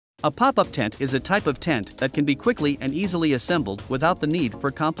A pop-up tent is a type of tent that can be quickly and easily assembled without the need for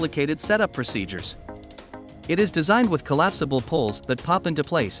complicated setup procedures. It is designed with collapsible poles that pop into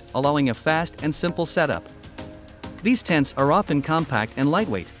place, allowing a fast and simple setup. These tents are often compact and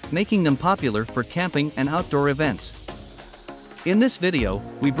lightweight, making them popular for camping and outdoor events. In this video,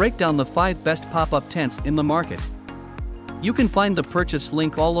 we break down the 5 best pop-up tents in the market. You can find the purchase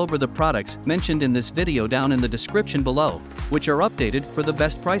link all over the products mentioned in this video down in the description below, which are updated for the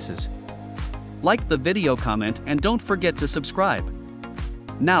best prices. Like the video, comment, and don't forget to subscribe.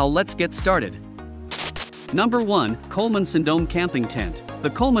 Now let's get started. Number 1. Coleman Sundome Camping Tent.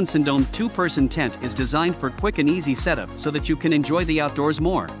 The Coleman Sundome 2-person tent is designed for quick and easy setup so that you can enjoy the outdoors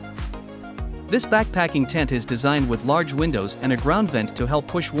more. This backpacking tent is designed with large windows and a ground vent to help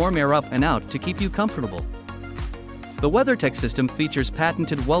push warm air up and out to keep you comfortable. The WeatherTech system features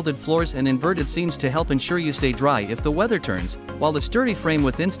patented welded floors and inverted seams to help ensure you stay dry if the weather turns, while the sturdy frame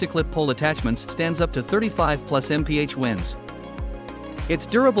with Instaclip pole attachments stands up to 35+ mph winds. Its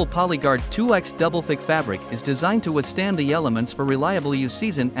durable Polyguard 2X double-thick fabric is designed to withstand the elements for reliable use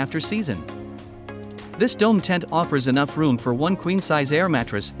season after season. This dome tent offers enough room for one queen-size air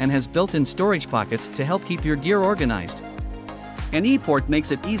mattress and has built-in storage pockets to help keep your gear organized. An E-port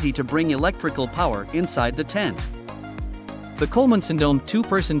makes it easy to bring electrical power inside the tent. The Coleman Sundome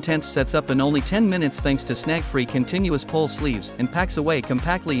 2-person tent sets up in only 10 minutes thanks to snag-free continuous pole sleeves and packs away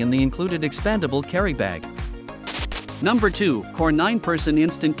compactly in the included expandable carry bag. Number 2. Core 9-person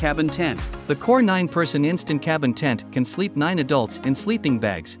Instant Cabin Tent. The Core 9-person Instant Cabin Tent can sleep 9 adults in sleeping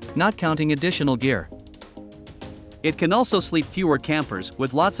bags, not counting additional gear. It can also sleep fewer campers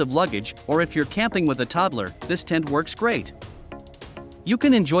with lots of luggage, or if you're camping with a toddler, this tent works great. You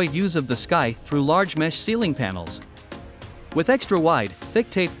can enjoy views of the sky through large mesh ceiling panels. With extra wide, thick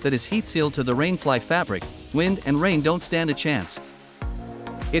tape that is heat sealed to the rainfly fabric, wind and rain don't stand a chance.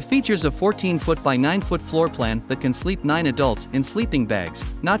 It features a 14-foot by 9-foot floor plan that can sleep 9 adults in sleeping bags,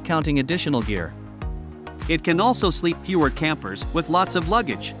 not counting additional gear. It can also sleep fewer campers with lots of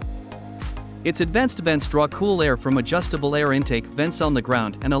luggage. Its advanced vents draw cool air from adjustable air intake vents on the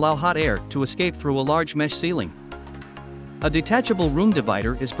ground and allow hot air to escape through a large mesh ceiling. A detachable room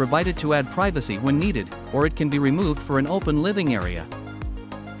divider is provided to add privacy when needed, or it can be removed for an open living area.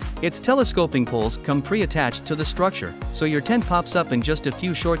 Its telescoping poles come pre-attached to the structure, so your tent pops up in just a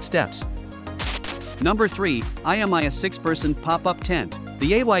few short steps. Number 3. AYAMAYA 6-person Pop-Up Tent.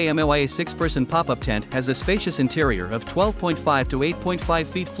 The AYAMAYA 6-person pop-up tent has a spacious interior of 12.5 to 8.5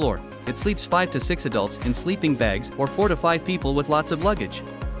 feet floor. It sleeps 5 to 6 adults in sleeping bags or 4 to 5 people with lots of luggage.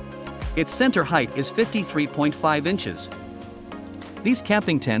 Its center height is 53.5 inches. These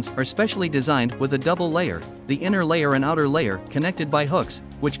camping tents are specially designed with a double layer, the inner layer and outer layer connected by hooks,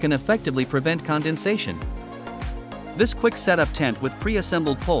 which can effectively prevent condensation. This quick setup tent with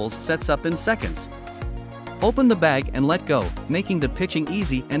pre-assembled poles sets up in seconds. Open the bag and let go, making the pitching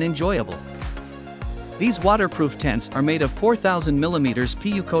easy and enjoyable. These waterproof tents are made of 4,000 mm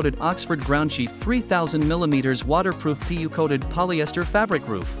PU-coated Oxford ground sheet 3,000 mm waterproof PU-coated polyester fabric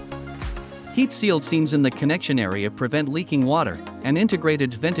roof. Heat-sealed seams in the connection area prevent leaking water, and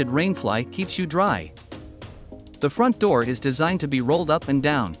integrated vented rainfly keeps you dry. The front door is designed to be rolled up and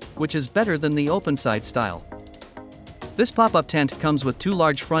down, which is better than the open-side style. This pop-up tent comes with 2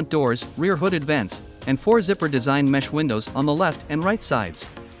 large front doors, rear hooded vents, and 4 zipper design mesh windows on the left and right sides.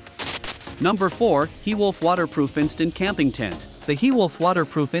 Number 4. Hewolf Waterproof Instant Camping Tent. The Hewolf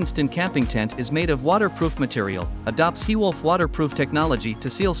Waterproof Instant Camping Tent is made of waterproof material, adopts Hewolf waterproof technology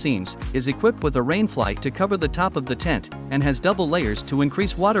to seal seams, is equipped with a rainfly to cover the top of the tent, and has double layers to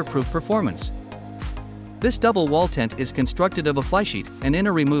increase waterproof performance. This double wall tent is constructed of a flysheet, an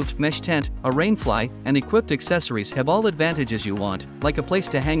inner removed mesh tent, a rainfly, and equipped accessories have all advantages you want, like a place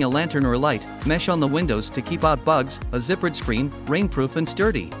to hang a lantern or light, mesh on the windows to keep out bugs, a zippered screen, rainproof and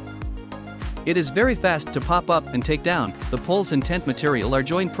sturdy. It is very fast to pop up and take down. The poles and tent material are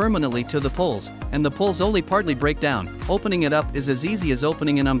joined permanently to the poles, and the poles only partly break down. Opening it up is as easy as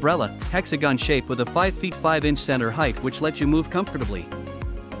opening an umbrella, hexagon shape with a 5 feet 5 inch center height which lets you move comfortably.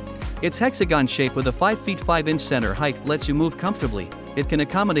 Its hexagon shape with a 5 feet 5 inch center height lets you move comfortably. It can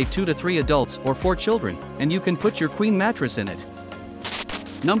accommodate 2 to 3 adults or 4 children, and you can put your queen mattress in it.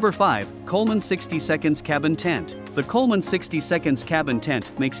 Number 5. Coleman 60 Seconds Cabin Tent. The Coleman 60 Seconds Cabin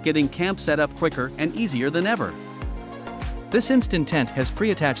Tent makes getting camp set up quicker and easier than ever. This instant tent has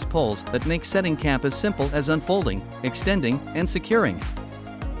pre-attached poles that make setting camp as simple as unfolding, extending, and securing.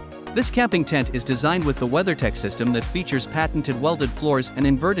 This camping tent is designed with the WeatherTech system that features patented welded floors and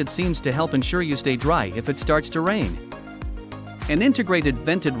inverted seams to help ensure you stay dry if it starts to rain. An integrated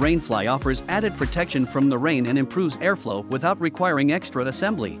vented rainfly offers added protection from the rain and improves airflow without requiring extra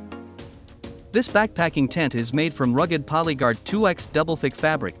assembly. This backpacking tent is made from rugged Polyguard 2X double-thick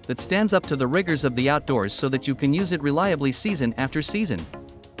fabric that stands up to the rigors of the outdoors so that you can use it reliably season after season.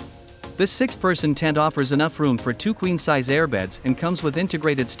 This 6-person tent offers enough room for 2 queen-size airbeds and comes with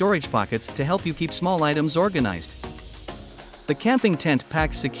integrated storage pockets to help you keep small items organized. The camping tent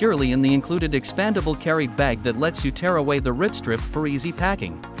packs securely in the included expandable carry bag that lets you tear away the rip strip for easy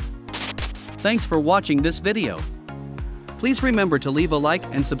packing. Thanks for watching this video. Please remember to leave a like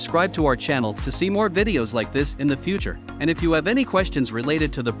and subscribe to our channel to see more videos like this in the future. And if you have any questions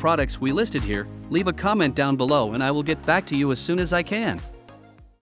related to the products we listed here, leave a comment down below and I will get back to you as soon as I can.